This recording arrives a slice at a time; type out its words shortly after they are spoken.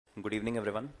Good evening,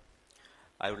 everyone.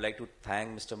 I would like to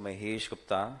thank Mr. Mahesh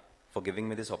Gupta for giving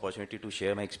me this opportunity to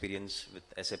share my experience with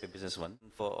SAP Business One.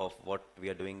 Of what we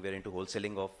are doing, we're into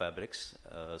wholesaling of fabrics,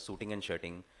 suiting and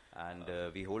shirting, and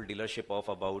we hold dealership of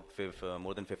about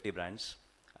more than 50 brands,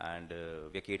 and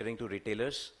we are catering to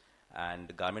retailers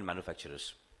and garment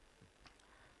manufacturers.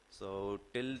 So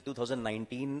till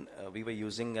 2019, we were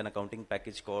using an accounting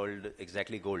package called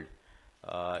Exactly Gold.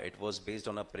 It was based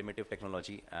on a primitive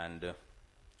technology, and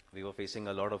we were facing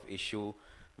a lot of issue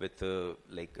with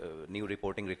new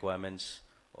reporting requirements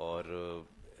or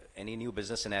any new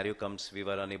business scenario comes, we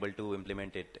were unable to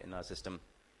implement it in our system.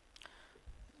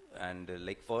 And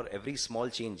like for every small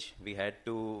change, we had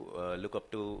to look up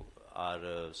to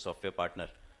our software partner.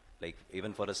 Like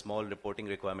even for a small reporting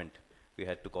requirement, we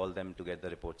had to call them to get the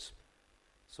reports.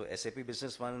 So SAP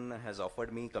Business One has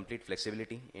offered me complete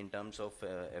flexibility in terms of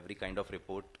every kind of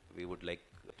report we would like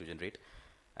to generate,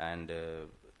 and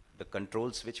the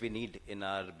controls which we need in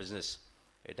our business.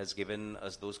 It has given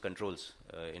us those controls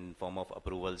in form of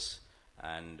approvals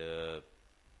and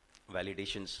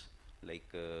validations. Like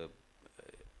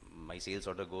my sales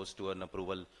order goes to an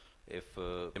approval if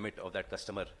limit of that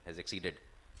customer has exceeded.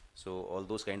 So all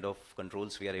those kind of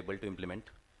controls we are able to implement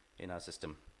in our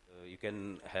system. You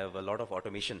can have a lot of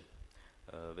automation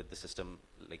with the system.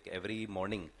 Like every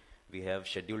morning, we have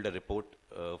scheduled a report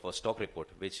for stock report,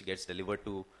 which gets delivered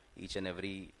to each and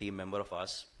every team member of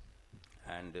ours,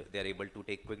 and they are able to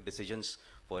take quick decisions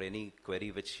for any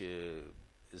query which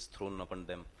is thrown upon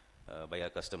them by our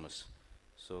customers.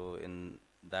 So in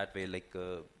that way, like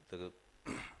the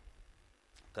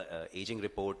aging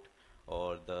report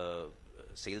or the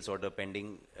sales order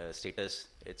pending status,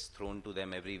 it's thrown to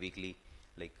them every weekly.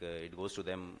 Like it goes to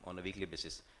them on a weekly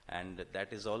basis, and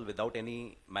that is all without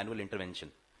any manual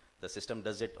intervention. The system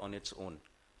does it on its own.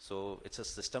 So it's a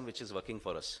system which is working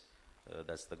for us.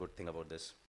 That's the good thing about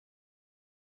this.